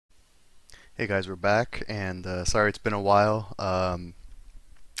Hey guys, we're back, and sorry it's been a while,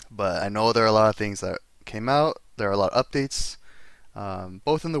 but I know there are a lot of things that came out. There are a lot of updates,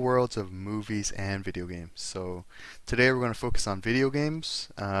 both in the worlds of movies and video games. So today we're going to focus on video games.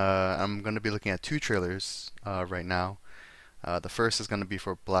 I'm going to be looking at two trailers right now. The first is going to be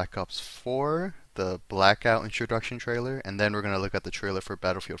for Black Ops 4, the Blackout introduction trailer, and then we're going to look at the trailer for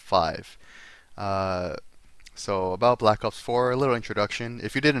Battlefield 5. Uh, so about Black Ops 4, a little introduction.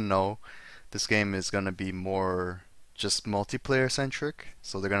 If you didn't know, this game is going to be more just multiplayer centric.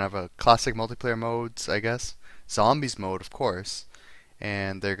 So they're going to have a classic multiplayer modes, I guess. Zombies mode, of course.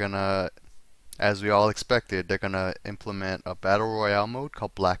 And they're going to, as we all expected, they're going to implement a battle royale mode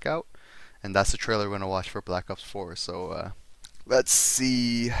called Blackout. And that's the trailer we're going to watch for Black Ops 4. So let's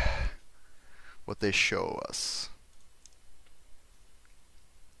see what they show us.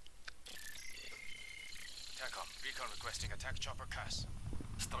 TACOM, recon requesting attack chopper CAS.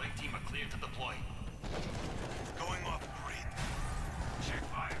 Strike team are clear to deploy. Going off grid. Check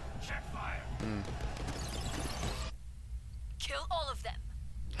fire. Check fire. Kill all of them.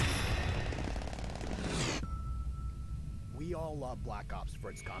 We all love Black Ops for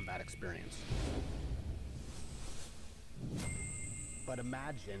its combat experience. But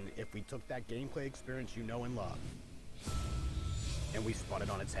imagine if we took that gameplay experience you know and love, and we spun it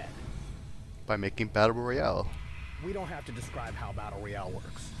on its head. By making battle royale. We don't have to describe how Battle Royale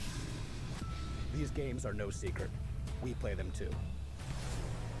works. These games are no secret. We play them too.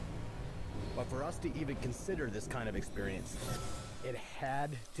 But for us to even consider this kind of experience, it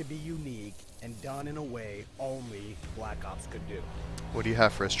had to be unique and done in a way only Black Ops could do. What do you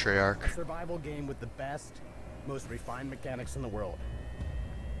have for us, Treyarch? A survival game with the best, most refined mechanics in the world.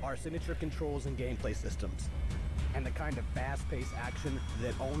 Our signature controls and gameplay systems. And the kind of fast-paced action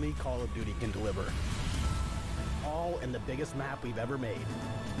that only Call of Duty can deliver. All in the biggest map we've ever made.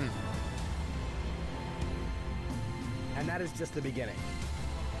 And that is just the beginning.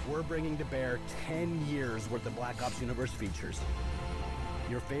 We're bringing to bear 10 years worth of Black Ops universe features.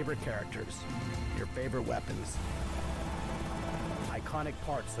 Your favorite characters, your favorite weapons, iconic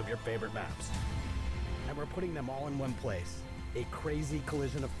parts of your favorite maps. And we're putting them all in one place. A crazy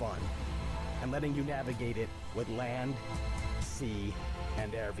collision of fun. And letting you navigate it with land, sea,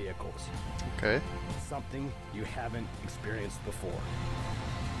 and air vehicles. Okay. Something you haven't experienced before.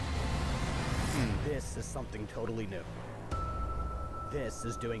 This is something totally new. This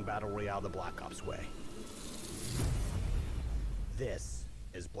is doing Battle Royale the Black Ops way. This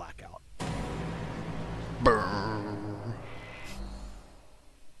is Blackout. Brrr.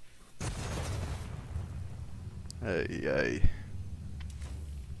 Ay.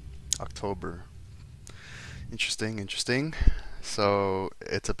 October. Interesting. So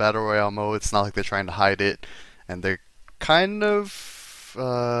it's a battle royale mode. It's not like they're trying to hide it, and they're kind of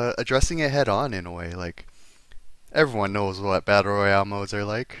addressing it head on in a way. Like everyone knows what battle royale modes are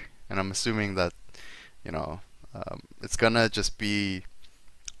like, and I'm assuming that it's gonna just be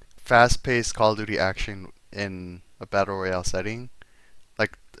fast-paced Call of Duty action in a battle royale setting,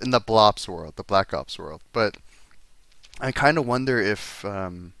 like in the Blops world, the Black Ops world. But I kind of wonder if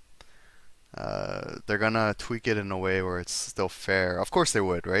they're gonna tweak it in a way where it's still fair. Of course they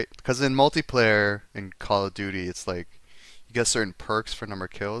would, right? Because in multiplayer in Call of Duty, it's like you get certain perks for number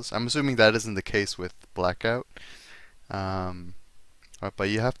of kills. I'm assuming that isn't the case with Blackout. But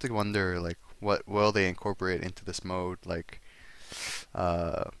you have to wonder, like, what will they incorporate into this mode? Like,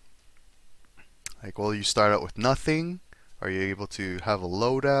 will you start out with nothing? Are you able to have a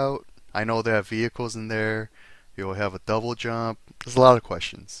loadout? I know they have vehicles in there. You'll have a double jump. There's a lot of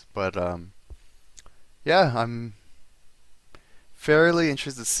questions, but yeah, I'm fairly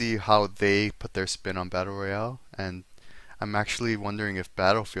interested to see how they put their spin on Battle Royale, and I'm actually wondering if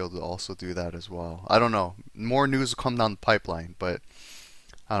Battlefield will also do that as well. I don't know. More news will come down the pipeline, but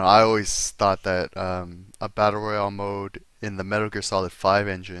I don't know. I always thought that a Battle Royale mode in the Metal Gear Solid 5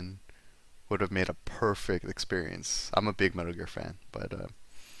 engine would have made a perfect experience. I'm a big Metal Gear fan, but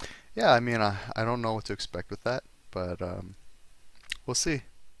yeah, I mean, I don't know what to expect with that, but we'll see.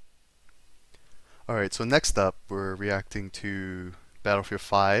 Alright, so next up, we're reacting to Battlefield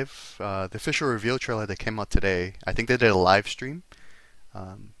 5, the official reveal trailer that came out today. I think they did a live stream.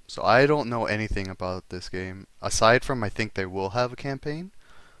 So I don't know anything about this game, aside from I think they will have a campaign,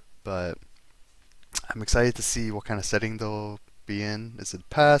 but I'm excited to see what kind of setting they'll be in. Is it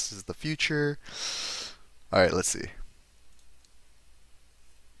the past? Is it the future? Alright, let's see.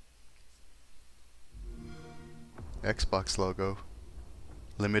 Xbox logo.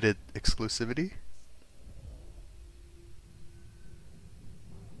 Limited exclusivity.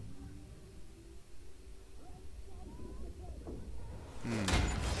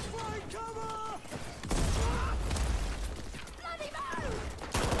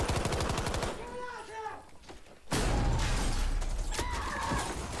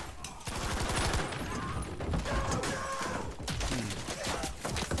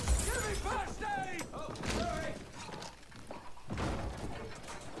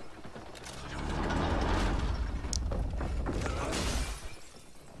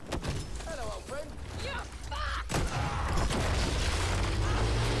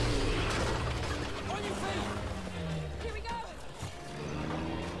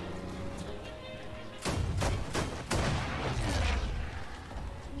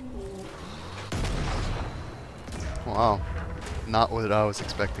 Wow, not what I was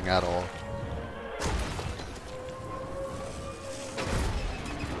expecting at all.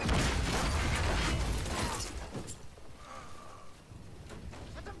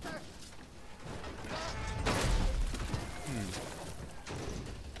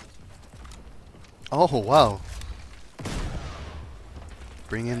 Oh, wow.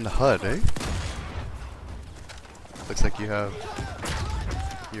 Bring in the HUD, eh? Looks like you have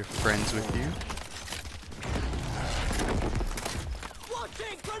your friends with you.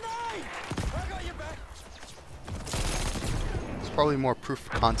 It's probably more proof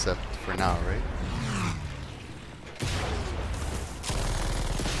of concept for now, right?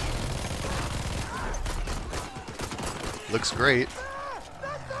 Looks great.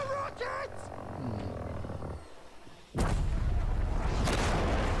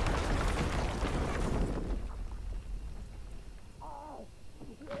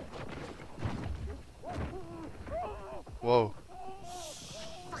 Whoa.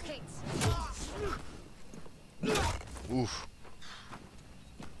 Oof.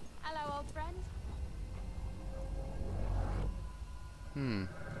 Hello, old friend. Hmm.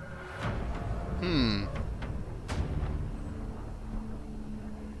 Hmm.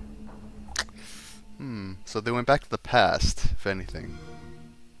 Hmm. So they went back to the past, if anything.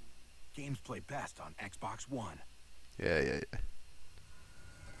 Games play best on Xbox One. Yeah.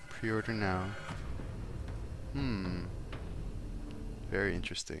 Pre-order now. Hmm. Very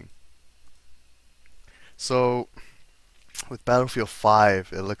interesting. So, with Battlefield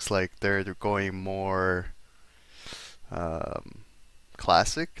 5, it looks like they're going more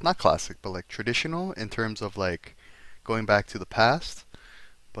classic, not classic, but like traditional in terms of like going back to the past.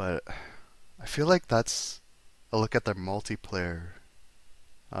 But I feel like that's a look at their multiplayer,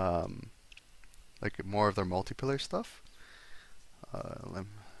 um, like more of their multiplayer stuff.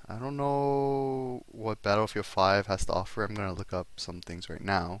 I don't know what Battlefield 5 has to offer. I'm gonna look up some things right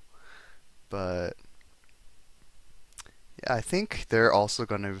now, but yeah, I think they're also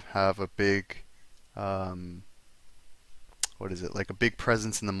gonna have a big, um, what is it, like a big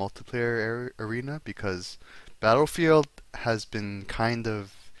presence in the multiplayer arena because Battlefield has been kind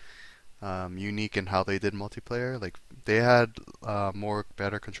of unique in how they did multiplayer. Like they had more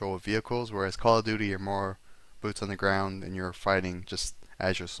better control of vehicles, whereas Call of Duty you're more boots on the ground and you're fighting just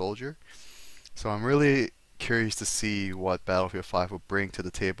as your soldier. So I'm really curious to see what Battlefield 5 will bring to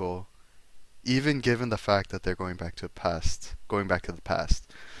the table, even given the fact that they're going back to the past.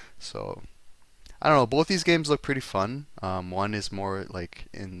 So I don't know. Both these games look pretty fun. One is more like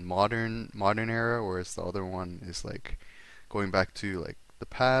in modern era, whereas the other one is like going back to like the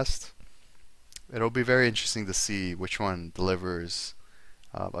past. It'll be very interesting to see which one delivers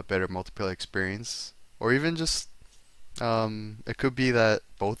a better multiplayer experience, or even just it could be that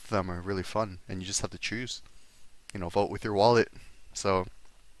both of them are really fun, and you just have to choose. Vote with your wallet. So,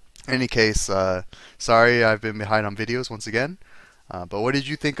 in any case, sorry I've been behind on videos once again. But what did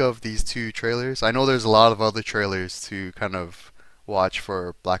you think of these two trailers? I know there's a lot of other trailers to kind of watch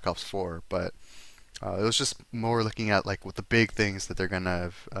for Black Ops 4, but it was just more looking at like what the big things that they're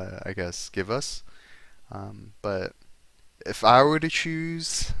gonna, I guess, give us. But if I were to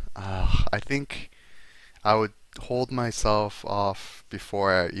choose, I think I would hold myself off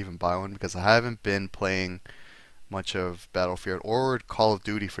before I even buy one because I haven't been playing much of Battlefield or Call of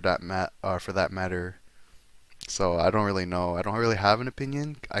Duty for that matter. So I don't really know. I don't really have an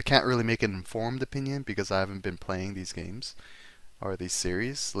opinion. I can't really make an informed opinion because I haven't been playing these games or these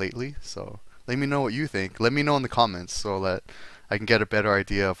series lately. So let me know what you think. Let me know in the comments so that I can get a better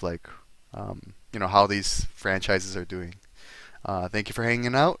idea of like how these franchises are doing. Thank you for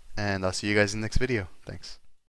hanging out, and I'll see you guys in the next video. Thanks.